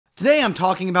Today I'm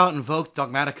talking about Invoked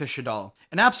Dogmatika Shaddoll,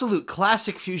 an absolute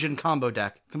classic fusion combo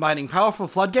deck, combining powerful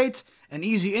floodgates and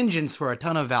easy engines for a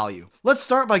ton of value. Let's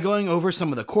start by going over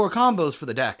some of the core combos for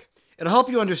the deck. It'll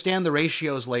help you understand the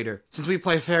ratios later. Since we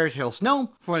play Fairytale Snow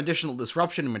for an additional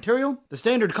disruption in material, the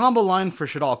standard combo line for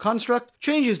Shaddoll Construct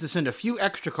changes to send a few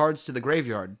extra cards to the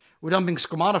graveyard. We're dumping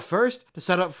Schemata first to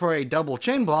set up for a double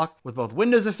chain block with both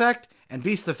Windows effect and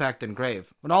Beast effect in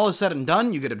grave. When all is said and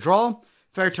done, you get a draw,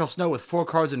 Fairytale Snow with 4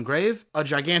 cards in grave, a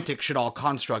gigantic Shaddoll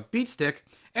Construct Beatstick,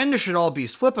 and a Shaddoll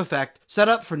Beast flip effect set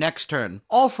up for next turn,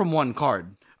 all from one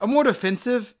card. A more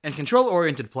defensive and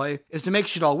control-oriented play is to make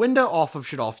Shaddoll Window off of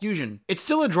Shaddoll Fusion. It's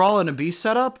still a draw and a beast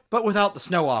setup, but without the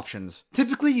snow options.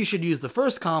 Typically, you should use the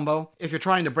first combo if you're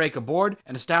trying to break a board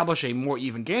and establish a more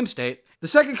even game state. The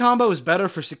second combo is better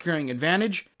for securing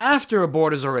advantage after a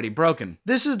board is already broken.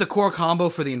 This is the core combo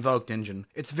for the Invoked engine.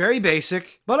 It's very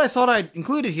basic, but I thought I'd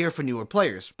include it here for newer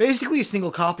players. Basically, a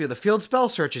single copy of the field spell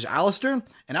searches Alistair,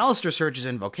 and Alistair searches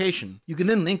Invocation. You can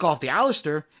then link off the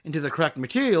Alistair into the correct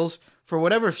materials for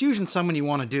whatever fusion summon you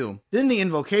want to do. Then the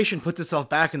Invocation puts itself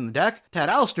back in the deck to add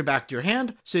Alistair back to your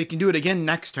hand, so you can do it again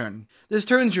next turn. This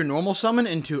turns your normal summon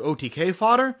into OTK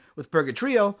fodder with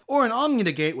Purgatrio, or an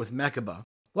Omnidegate with Mechaba.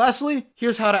 Lastly,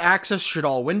 here's how to access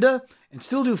Shaddoll Window and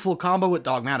still do full combo with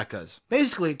Dogmatikas.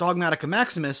 Basically, Dogmatika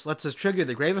Maximus lets us trigger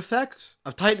the grave effects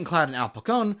of Titanclad and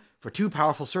Alpacon for 2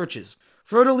 powerful searches.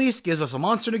 Fleur-de-Lis gives us a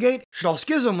monster negate. Shaddoll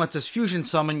Schism lets us fusion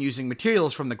summon using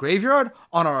materials from the graveyard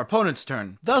on our opponent's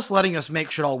turn, thus letting us make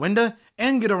Shaddoll Window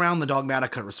and get around the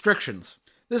Dogmatika restrictions.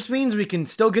 This means we can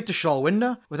still get to Shaddoll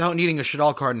Window without needing a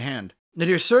Shaddoll card in hand.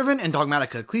 Nadir's Servant and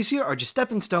Dogmatika Ecclesia are just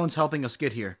stepping stones helping us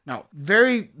get here. Now,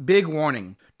 very big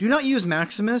warning. Do not use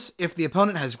Maximus if the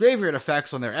opponent has graveyard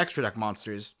effects on their extra deck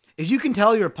monsters. If you can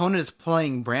tell your opponent is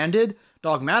playing Branded,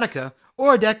 Dogmatika,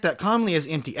 or a deck that commonly has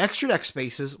empty extra deck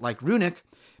spaces like Runic,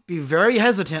 be very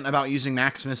hesitant about using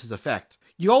Maximus's effect.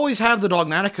 You always have the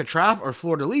Dogmatika Trap or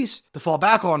Fleur-de-Lis to fall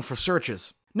back on for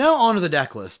searches. Now on to the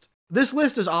deck list. This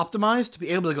list is optimized to be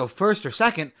able to go first or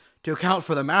second to account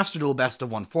for the Master Duel Best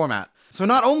of 1 format. So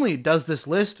not only does this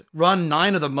list run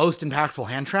 9 of the most impactful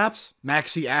hand traps,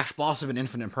 Maxi, Ash Blossom, and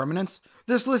Infinite Permanence,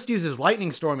 this list uses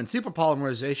Lightning Storm and Super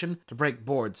Polymerization to break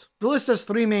boards. The list has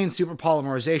 3 main Super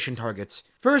Polymerization targets.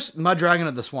 First, Mud Dragon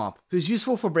of the Swamp, who's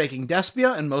useful for breaking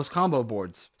Despia and most combo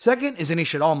boards. Second is any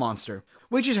Shaddoll monster,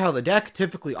 which is how the deck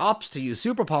typically opts to use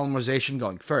Super Polymerization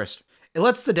going first. It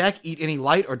lets the deck eat any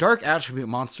light or dark attribute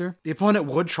monster the opponent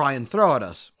would try and throw at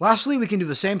us. Lastly, we can do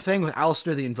the same thing with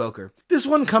Alistair the Invoker. This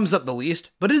one comes up the least,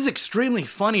 but it is extremely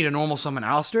funny to normal summon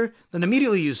Alistair, then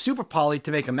immediately use Super Poly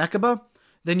to make a Mechaba,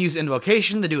 then use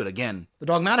Invocation to do it again. The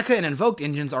Dogmatika and Invoked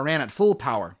engines are ran at full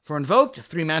power. For Invoked,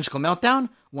 3 Magical Meltdown,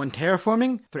 1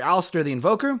 Terraforming, 3 Alistair the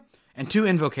Invoker, and 2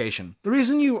 Invocation. The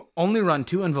reason you only run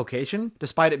 2 Invocation,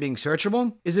 despite it being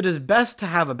searchable, is it is best to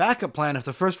have a backup plan if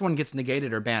the first one gets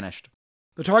negated or banished.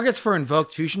 The targets for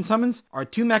Invoked Fusion Summons are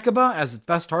 2 Mechaba as its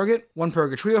best target, 1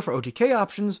 Purgatrio for OTK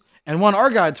options, and 1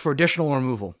 Argides for additional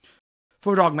removal.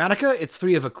 For Dogmatika, it's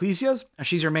 3 of Ecclesias, as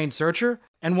she's your main searcher,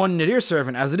 and 1 Nadir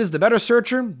Servant, as it is the better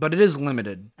searcher, but it is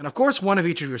limited. And of course, 1 of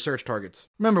each of your search targets.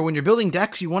 Remember, when you're building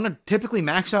decks, you want to typically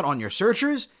max out on your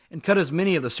searchers, and cut as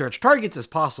many of the search targets as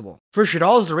possible. For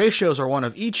Shaddolls, the ratios are 1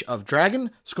 of each of Dragon,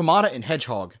 Schemata, and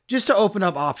Hedgehog. Just to open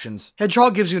up options,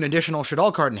 Hedgehog gives you an additional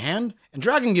Shaddoll card in hand, and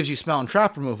Dragon gives you spell and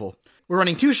trap removal. We're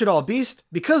running 2 Shaddoll Beast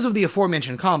because of the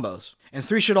aforementioned combos, and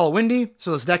 3 Shaddoll Windy,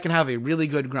 so this deck can have a really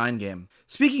good grind game.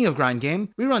 Speaking of grind game,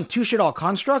 we run 2 Shaddoll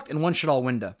Construct and 1 Shaddoll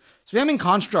Window. Spamming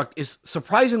Construct is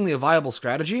surprisingly a viable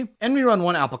strategy, and we run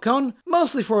 1 Alpacon,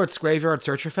 mostly for its graveyard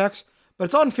search effects, but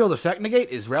its on-field effect negate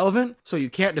is relevant, so you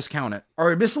can't discount it.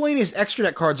 Our miscellaneous extra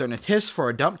deck cards are Natis for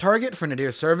a dump target for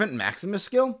Nadir Servant and Maximus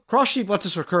skill. Cross Sheep lets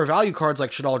us recur value cards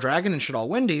like Shaddoll Dragon and Shaddoll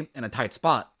Windy in a tight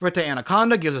spot. Verte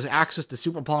Anaconda gives us access to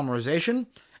Super Polymerization,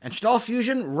 and Shaddoll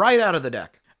Fusion right out of the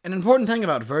deck. An important thing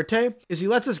about Verte is he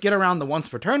lets us get around the once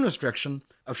per turn restriction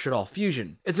of Shaddoll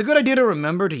Fusion. It's a good idea to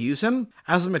remember to use him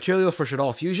as a material for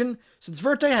Shaddoll Fusion, since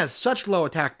Verte has such low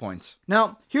attack points.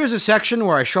 Now, here's a section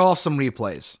where I show off some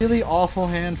replays. Really awful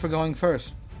hand for going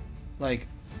first. Like,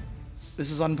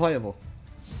 this is unplayable.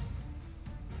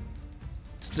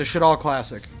 It's the Shaddoll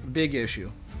Classic. Big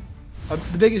issue.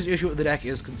 The biggest issue with the deck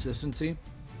is consistency.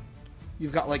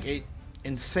 You've got like 8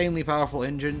 insanely powerful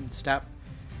engine step.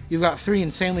 You've got 3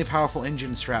 insanely powerful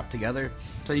engines strapped together,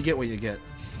 so you get what you get.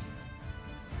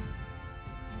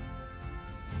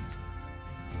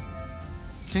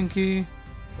 Tinky,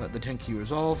 let the Tinky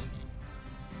resolve.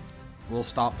 We'll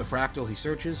stop the Fractal he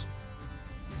searches.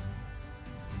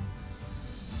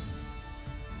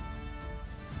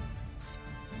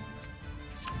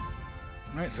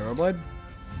 Alright, Thoroughblade.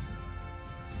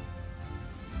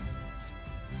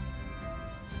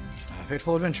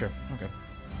 Fateful Adventure. Okay.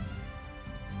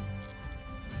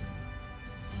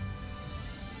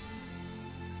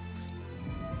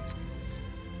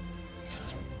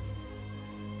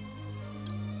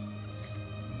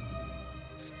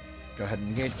 Go ahead and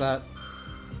negate that.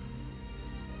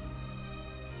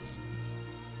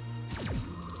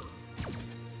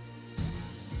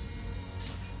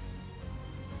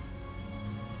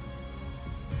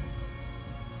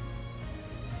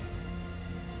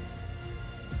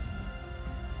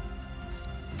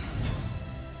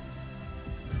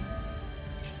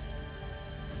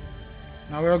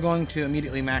 Now we're going to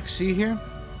immediately max C here.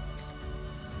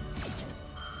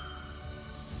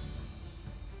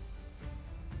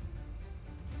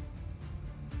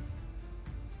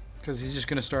 Because he's just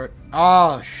going to start...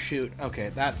 Oh, shoot. Okay,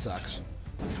 that sucks.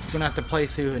 He's going to have to play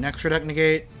through an extra deck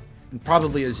negate and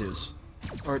probably a Zeus.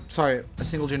 Or, sorry, a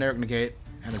single generic negate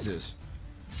and a Zeus.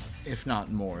 If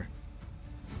not more.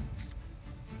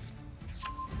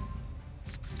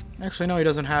 Actually, no, he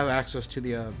doesn't have access to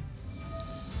the...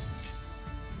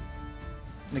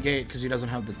 negate because he doesn't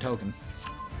have the token.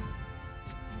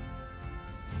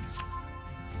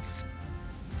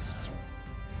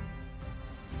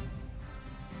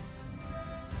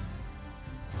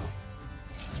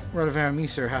 Rotovarum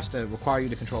Meser has to require you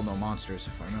to control no monsters,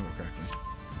 if I remember correctly.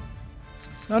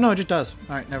 No, it just does.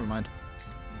 Alright, never mind.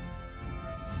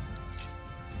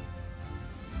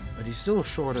 But he's still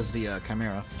short of the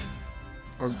Chimera.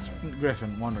 Or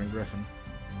Griffin, Wandering Griffin.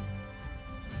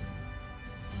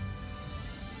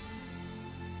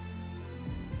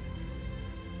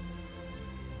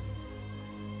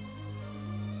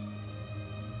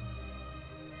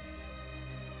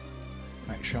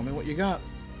 Alright, show me what you got.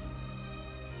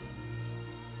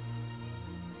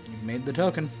 You've made the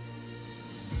token.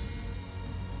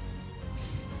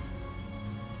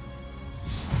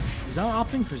 He's not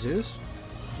opting for Zeus?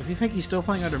 Does he think he's still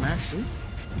playing under max C?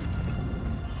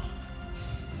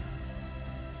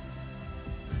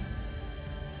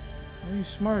 Well, he's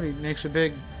smart. He makes a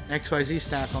big XYZ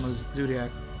stack on his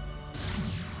Zoodiac.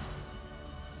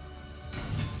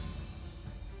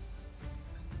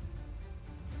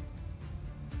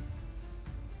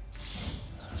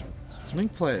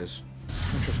 Link plays.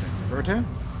 Interesting. Verte?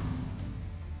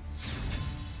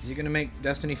 Is he going to make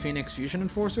Destiny Phoenix Fusion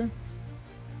Enforcer?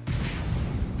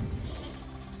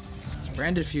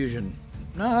 Branded Fusion.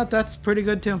 No, that's pretty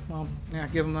good too. Well, yeah,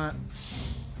 give him that.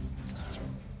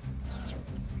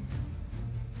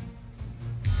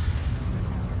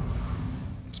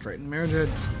 Straighten Mirror's Edge.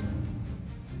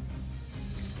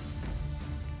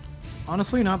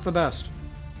 Honestly, not the best.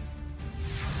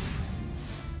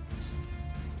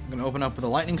 I'm going to open up with a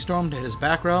Lightning Storm to hit his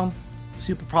back row.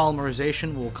 Super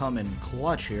Polymerization will come in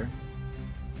clutch here.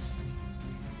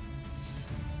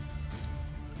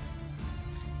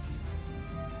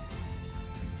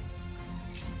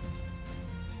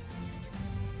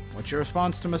 What's your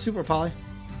response to my Super Poly?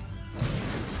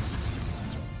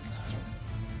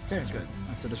 Okay, good.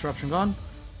 That's a disruption gone.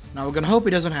 Now we're going to hope he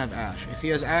doesn't have Ash. If he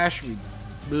has Ash, we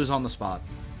lose on the spot.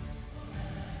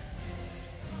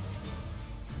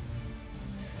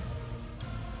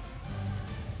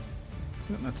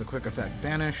 That's a quick effect.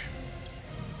 Banish.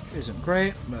 Isn't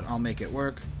great, but I'll make it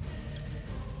work.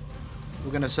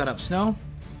 We're going to set up Snow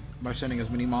by sending as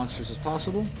many monsters as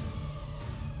possible.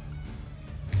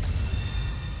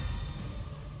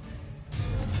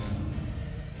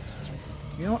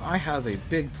 You know what? I have a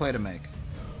big play to make.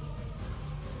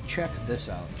 Check this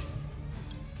out.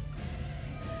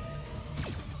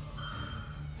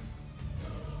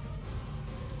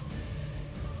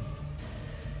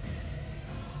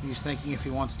 He's thinking if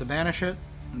he wants to banish it.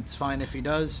 It's fine if he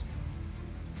does.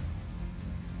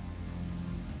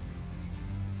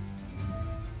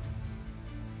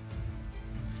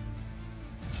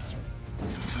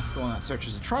 That's the one that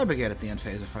searches a Tri-Brigade at the end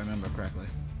phase, if I remember correctly.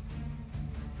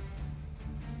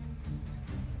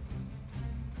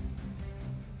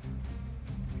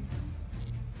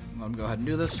 Let him go ahead and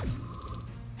do this.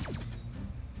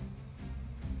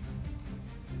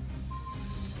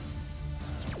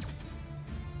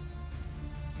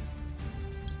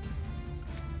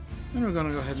 And we're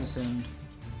gonna go ahead and send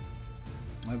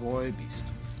my boy Beast.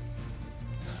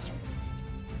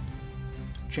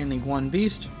 Chainlink 1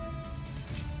 Beast.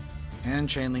 And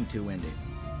Chainlink 2 Windy.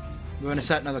 We're gonna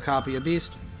set another copy of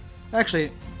Beast.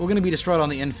 Actually, we're gonna be destroyed on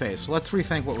the end phase, so let's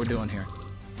rethink what we're doing here.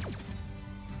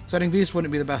 Setting Beast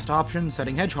wouldn't be the best option.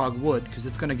 Setting Hedgehog would, because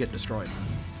it's gonna get destroyed.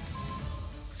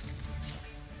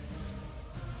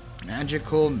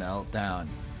 Magical Meltdown.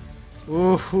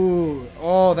 Ooh,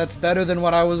 oh, that's better than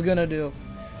what I was gonna do.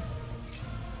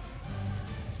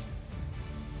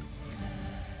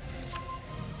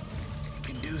 You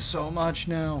can do so much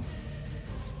now.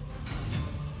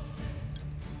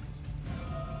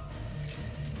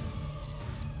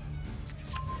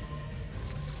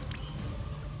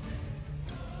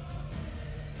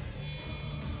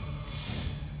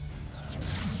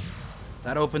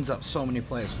 That opens up so many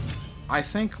plays. I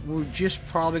think we're just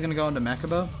probably going to go into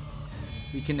Mechabo.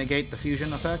 We can negate the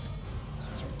fusion effect.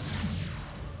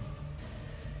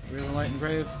 Do we have a light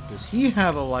engrave? Does he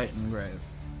have a light engrave?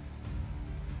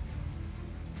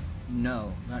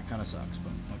 No, that kind of sucks,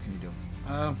 but what can you do?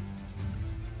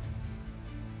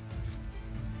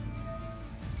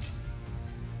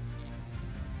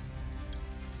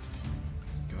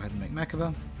 Go ahead and make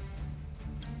Mechabo.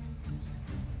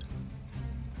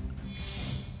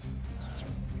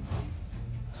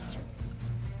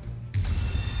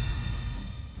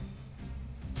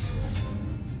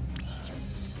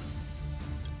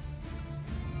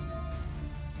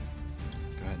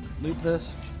 Loop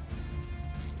this.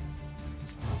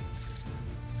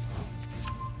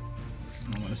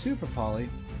 I'm going to Super Poly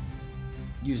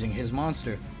using his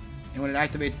monster. And when it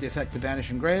activates the effect to banish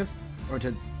engrave, or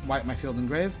to wipe my field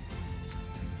engrave,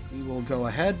 we will go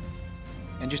ahead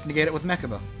and just negate it with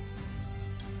Mechabo.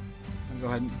 I'll go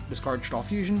ahead and discard Shaddoll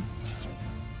Fusion.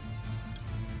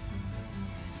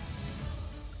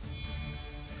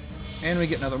 And we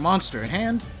get another monster in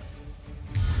hand.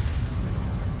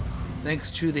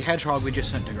 Thanks to the hedgehog we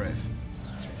just sent to grave.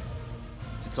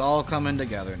 It's all coming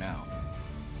together now.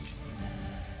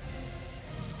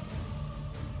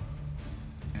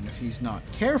 And if he's not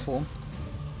careful,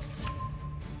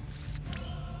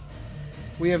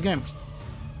 we have game.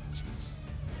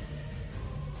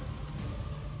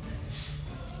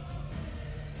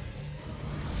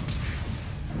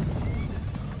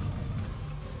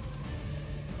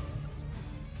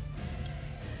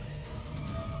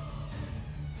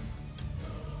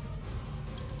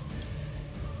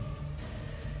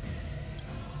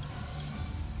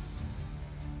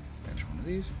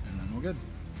 These, and then we're good.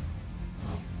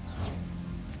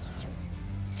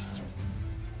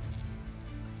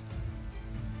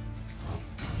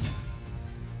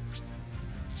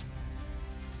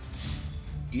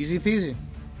 Easy peasy.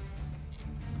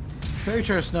 Fairy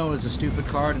Chair Snow is a stupid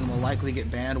card and will likely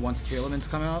get banned once the elements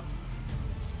come out.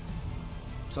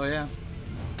 So yeah,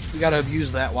 we gotta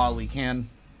abuse that while we can.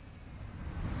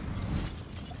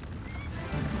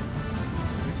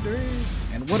 Victory!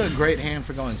 And what a great hand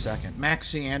for going second.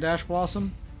 Maxi and Ash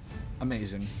Blossom.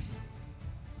 Amazing.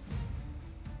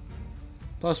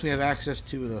 Plus we have access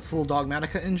to the full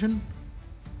Dogmatika engine.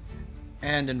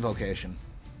 And Invocation.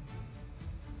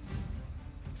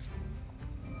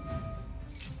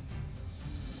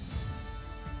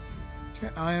 Okay,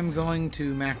 I am going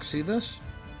to Maxi this.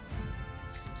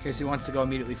 In case he wants to go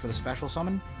immediately for the special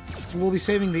summon. So we'll be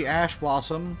saving the Ash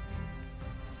Blossom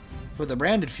for the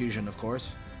branded fusion, of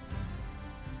course.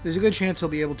 There's a good chance he'll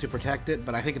be able to protect it,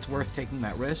 but I think it's worth taking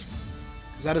that risk.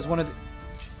 Because that is one of the...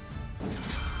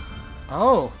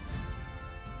 Oh!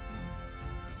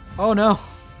 Oh no!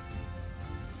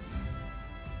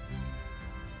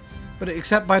 But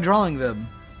except by drawing them.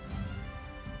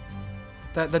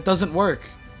 That doesn't work.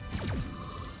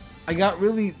 I got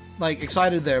really, like,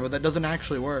 excited there, but that doesn't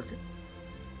actually work.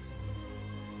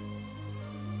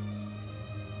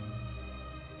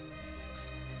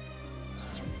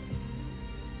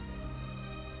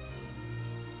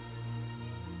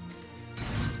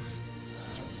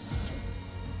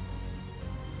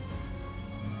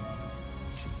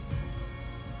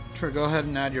 Sure, go ahead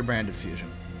and add your branded fusion.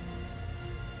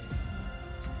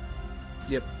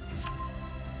 Yep.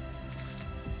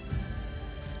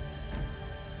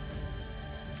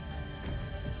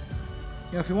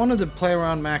 You know, if you wanted to play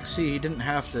around Max C, he didn't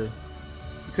have to.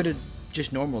 He could have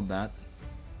just normaled that.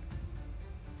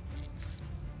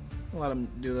 Let him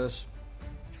do this.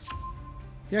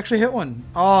 He actually hit one.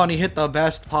 Oh, and he hit the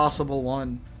best possible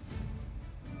one.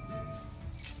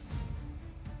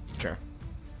 Sure.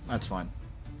 That's fine.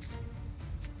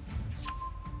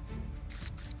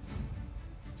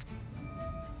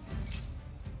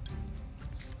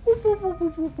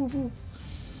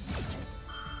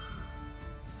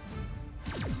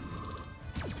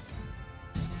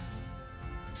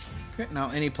 Okay, now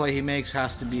any play he makes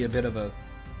has to be a bit of a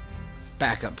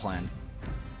backup plan.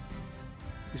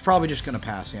 He's probably just going to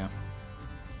pass, yeah.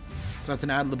 So that's an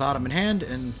add to the bottom in hand,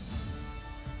 and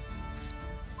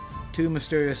two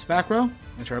mysterious back row,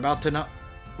 which are about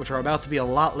to be a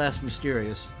lot less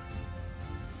mysterious.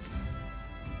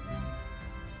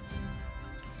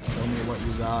 Show me what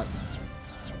you got.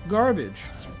 Garbage.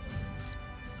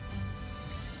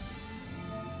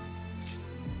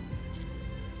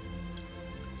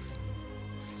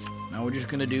 Now we're just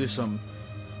gonna do some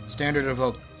standard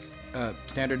invoked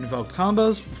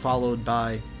combos, followed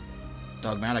by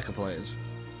Dogmatika plays.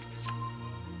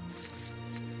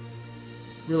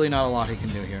 Really not a lot he can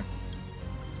do here.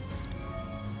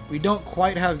 We don't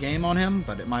quite have game on him,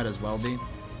 but it might as well be.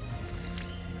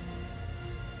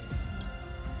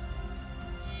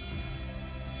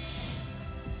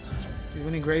 Do you have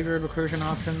any graveyard recursion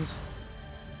options?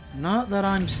 Not that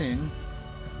I'm seeing.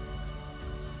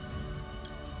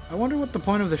 I wonder what the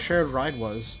point of the shared ride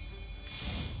was.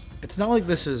 It's not like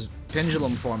this is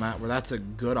Pendulum format where that's a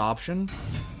good option.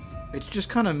 It's just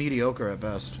kind of mediocre at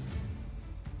best.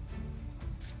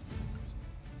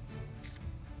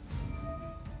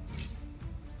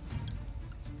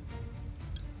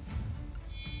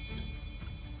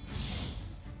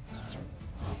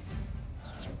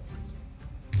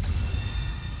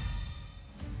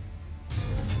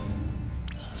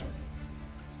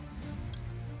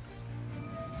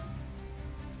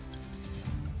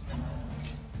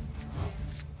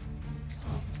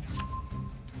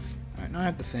 Now I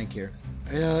have to think here.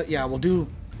 Yeah, we'll do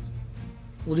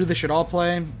the Shaddoll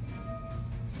play. I'm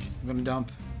gonna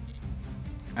dump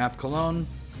App Cologne.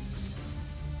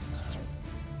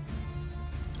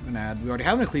 I'm gonna add. We already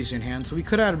have an Ecclesia in hand, so we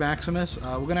could add Maximus.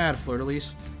 We're gonna add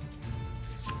Fleur-de-Lis.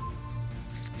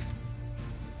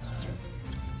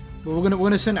 But we're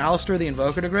gonna send Alistair the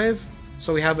Invoker to grave,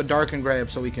 so we have a Dark and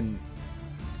grave, so we can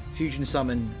fusion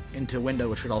summon into Window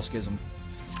with Shaddoll Schism.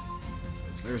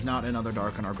 There's not another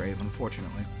Dark in our grave,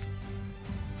 unfortunately.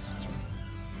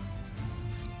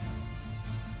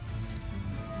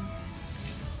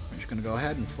 We're just gonna go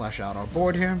ahead and flesh out our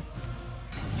board here.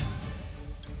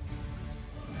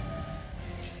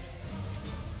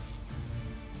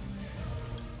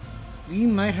 We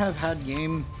might have had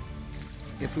game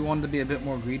if we wanted to be a bit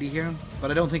more greedy here, but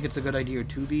I don't think it's a good idea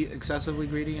to be excessively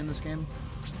greedy in this game.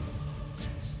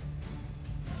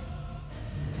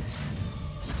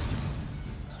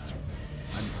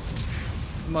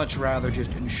 Much rather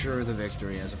just ensure the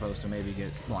victory as opposed to maybe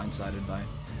get blindsided by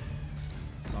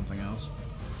something else.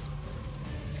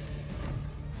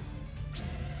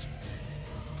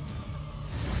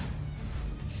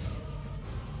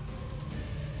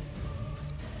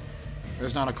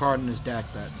 There's not a card in his deck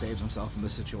that saves himself from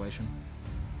this situation.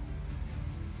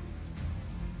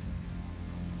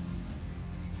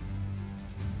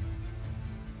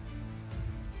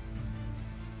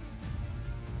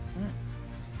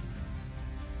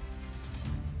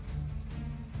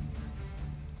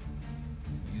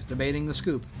 Debating the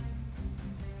scoop.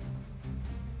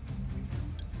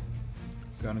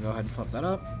 Gonna go ahead and flip that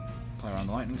up. Play around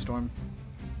the Lightning Storm.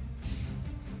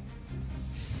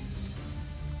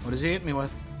 What does he hit me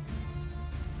with?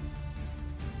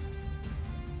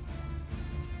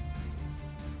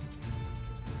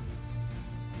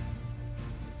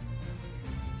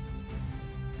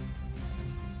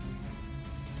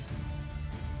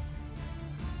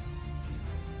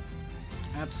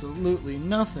 Absolutely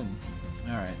nothing.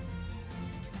 Alright.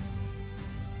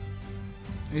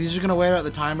 He's just gonna wait out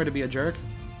the timer to be a jerk.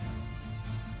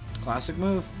 Classic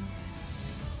move.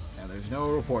 Yeah, there's no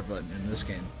report button in this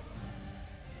game.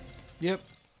 Yep.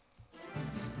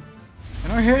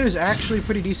 And our hit is actually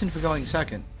pretty decent for going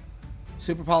second.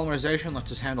 Super Polymerization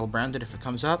lets us handle Branded if it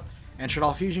comes up, and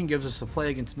Shaddoll Fusion gives us a play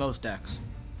against most decks.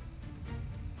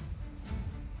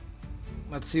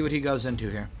 Let's see what he goes into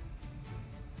here.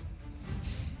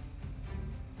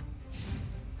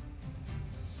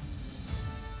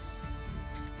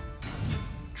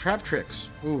 Traptrix.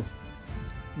 Ooh.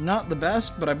 Not the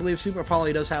best, but I believe Super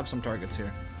Poly does have some targets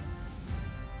here.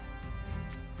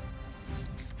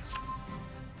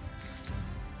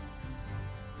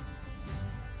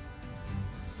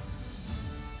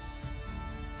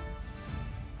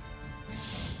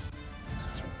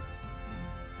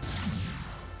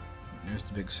 There's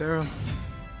the big Sarah.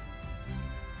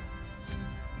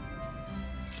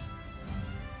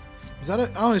 Is that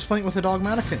it? Oh, he's playing with a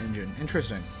Dogmatika engine.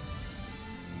 Interesting.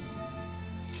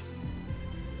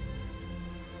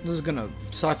 This is gonna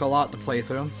suck a lot to play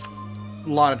through. A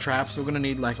lot of traps. We're gonna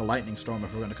need like a Lightning Storm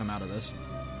if we're gonna come out of this.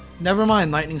 Never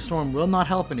mind, Lightning Storm will not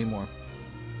help anymore.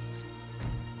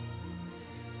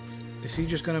 Is he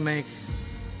just gonna make...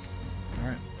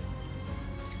 Alright.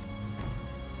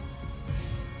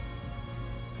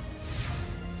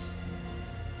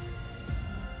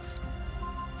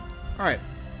 Alright.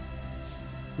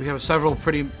 We have several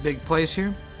pretty big plays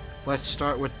here. Let's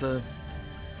start with the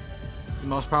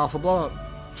most powerful blow-up.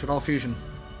 Shaddoll Fusion.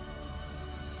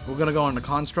 We're going to go into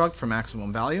Construct for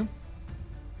maximum value.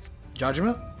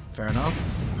 Judgment. Fair enough.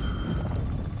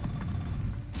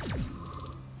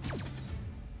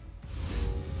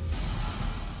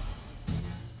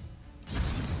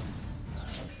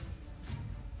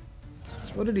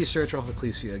 What did he search off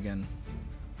Ecclesia again?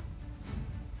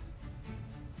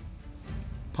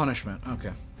 Punishment.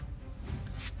 Okay.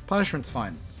 Punishment's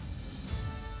fine.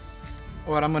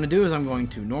 What I'm going to do is I'm going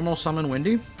to normal summon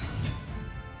Windy.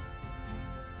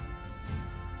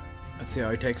 Let's see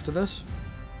how he takes to this.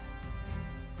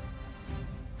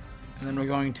 And then we're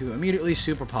going to immediately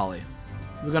Super Poly.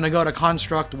 We're going to go to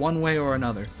Construct one way or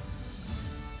another.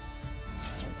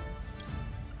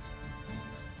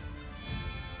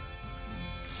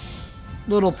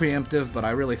 Little preemptive, but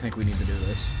I really think we need to do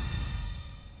this.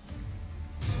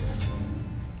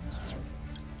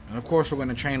 And of course we're going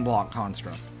to chain block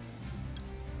Construct.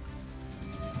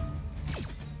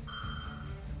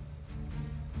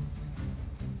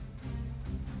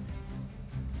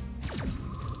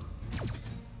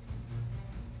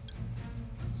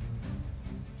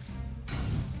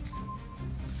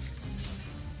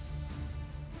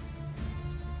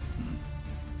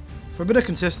 For a bit of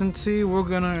consistency, we're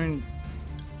gonna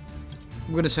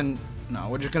send... No,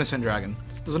 we're just gonna send Dragon.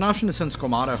 There's an option to send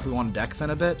Squamata if we want to deck thin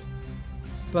a bit,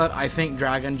 but I think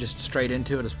Dragon just straight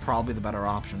into it is probably the better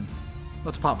option.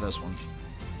 Let's pop this one.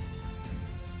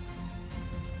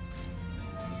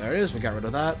 There it is, we got rid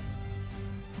of that.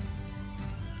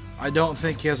 I don't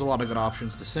think he has a lot of good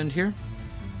options to send here.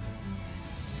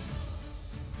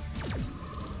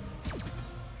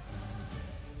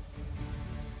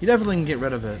 He definitely can get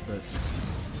rid of it, but...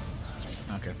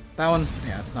 Okay. That one,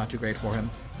 yeah, it's not too great for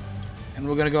him. And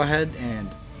we're going to go ahead and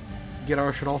get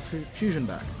our Shaddoll Fusion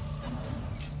back.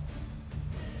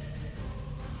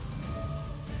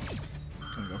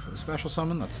 Going to go for the special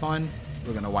summon, that's fine.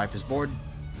 We're going to wipe his board.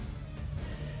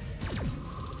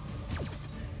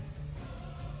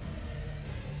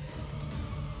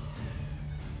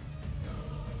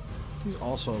 He's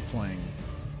also playing...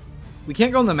 We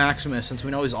can't go on the Maximus since we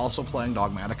know he's also playing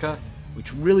Dogmatika,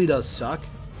 which really does suck.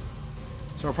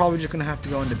 So we're probably just going to have to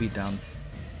go into Beatdown.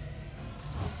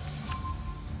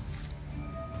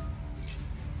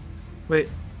 Wait.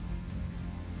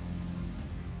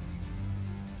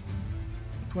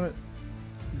 Want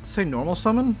to say normal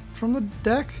summon from the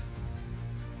deck?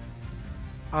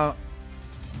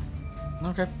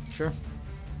 Okay, sure.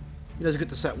 He does get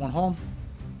to set one home.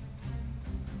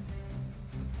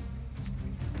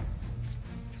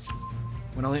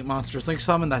 When Elite Monsters Link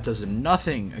Summon, that does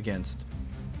nothing against...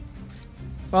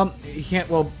 He can't...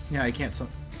 Well, yeah, he can't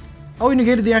summon... Oh, he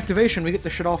negated the activation. We get the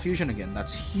Shaddoll Fusion again.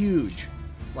 That's huge.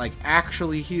 Like,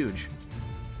 actually huge.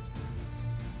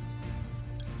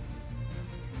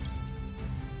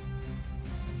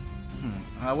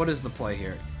 What is the play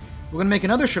here? We're going to make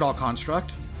another Shaddoll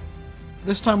construct.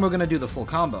 This time we're going to do the full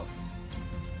combo.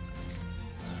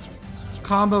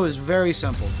 Combo is very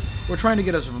simple. We're trying to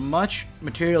get as much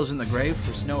materials in the grave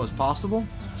for snow as possible.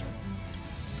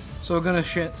 So we're going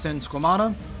to send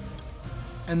Squamata,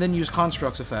 and then use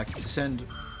Construct's effect to send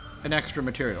an extra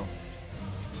material.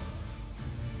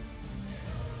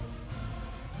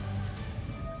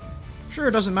 Sure,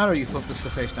 it doesn't matter you flip this to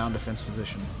face down defense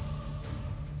position.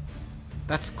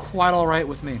 That's quite alright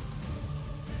with me.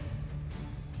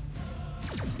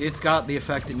 It's got the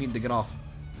effect it needed to get off.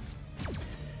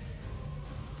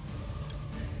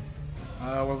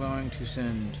 We're going to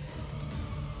send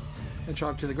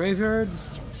Hedgehog to the graveyard.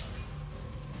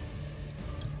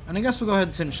 And I guess we'll go ahead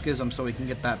and send Schism so we can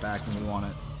get that back when we want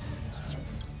it.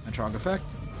 Hedgehog effect.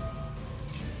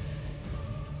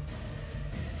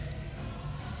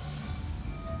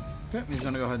 Okay, he's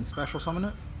going to go ahead and special summon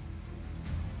it.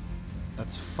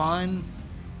 That's fine.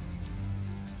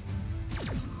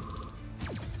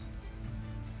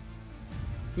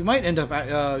 We might end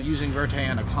up using Verte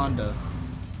Anaconda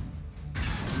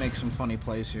to make some funny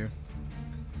plays here.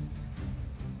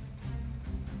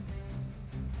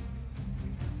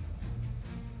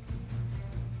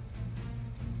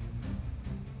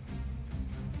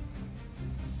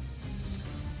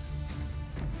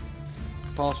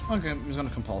 Okay, he's going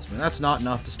to compulse me. That's not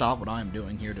enough to stop what I'm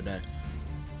doing here today.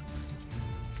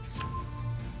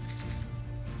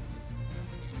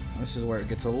 This is where it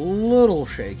gets a little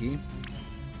shaky.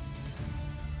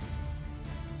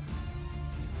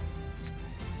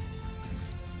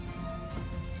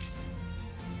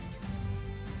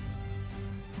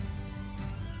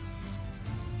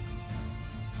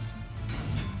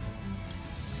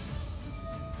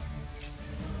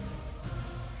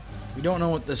 We don't know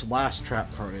what this last trap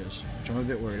card is, which I'm a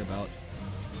bit worried about.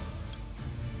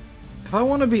 If I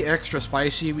want to be extra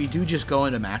spicy, we do just go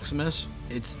into Maximus.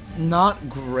 It's not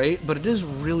great, but it is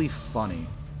really funny.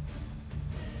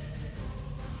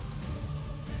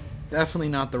 Definitely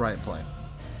not the right play.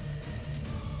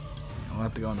 I'll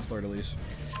have to go into Lyrilusc.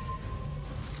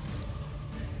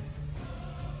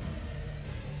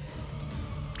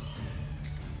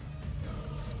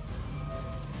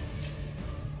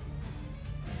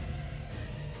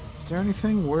 Is there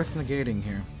anything worth negating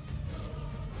here?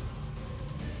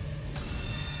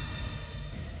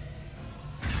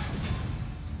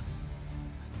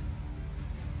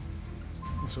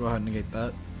 Let's go ahead and negate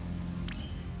that.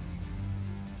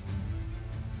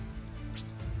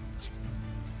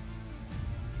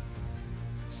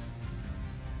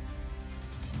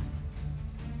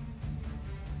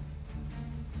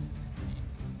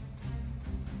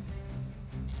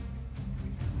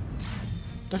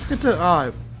 Don't forget to,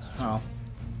 oh,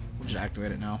 we'll just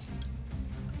activate it now.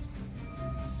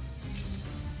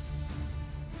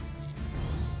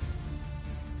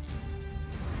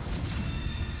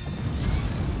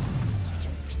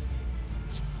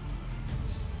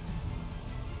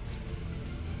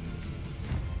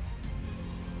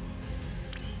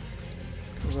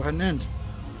 Go ahead and end.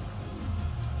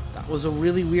 That was a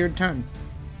really weird turn.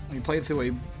 When you played through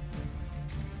a...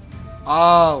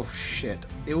 Oh, shit.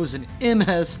 It was an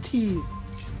MST.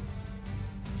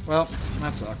 Well,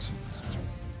 that sucks.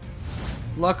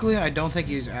 Luckily, I don't think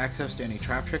he has access to any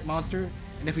Traptrix monster,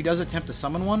 and if he does attempt to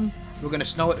summon one, we're going to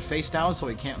snow it face down so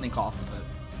he can't link off with it.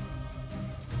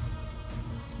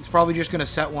 He's probably just going to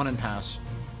set one and pass.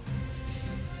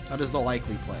 That is the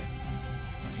likely play.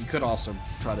 He could also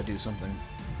try to do something.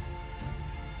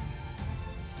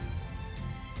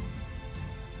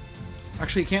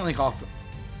 Actually, he can't link off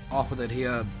with it. He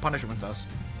punishments us.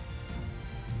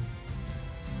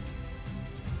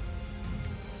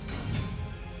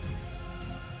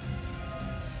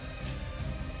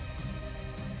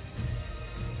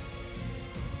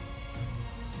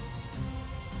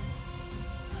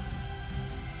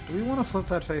 Do we want to flip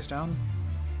that face down?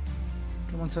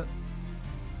 Come on, set.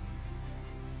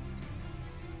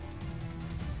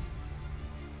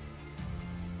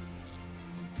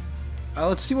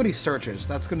 Let's see what he searches.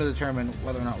 That's going to determine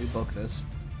whether or not we book this.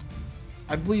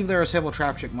 I believe there are several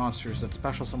Traptrix monsters that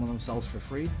special summon themselves for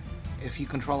free. If you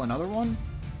control another one,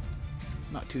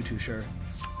 not too sure.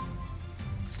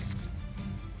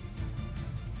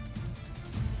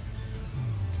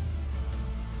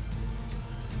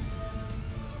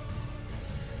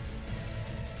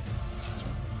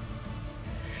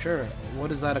 Sure. What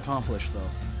does that accomplish, though?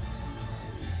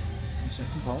 Instant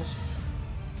Impulse.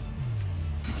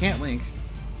 You can't link.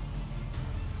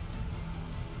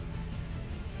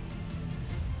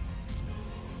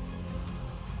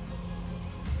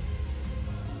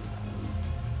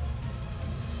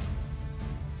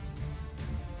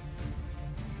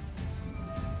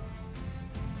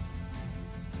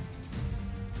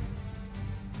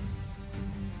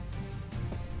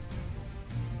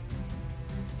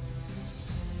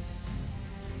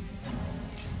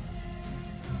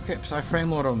 Okay,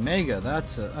 Psy-Frame Lord Omega,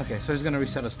 that's a... Okay, so he's gonna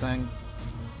reset his thing.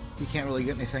 He can't really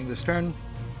get anything this turn.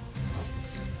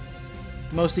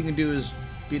 Most he can do is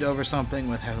beat over something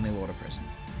with Heavenly Water Prison.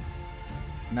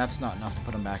 And that's not enough to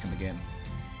put him back in the game.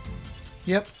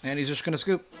 Yep, and he's just gonna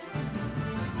scoop.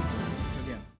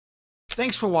 Again.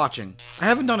 Thanks for watching. I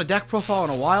haven't done a deck profile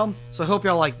in a while, so I hope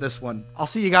y'all like this one. I'll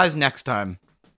see you guys next time.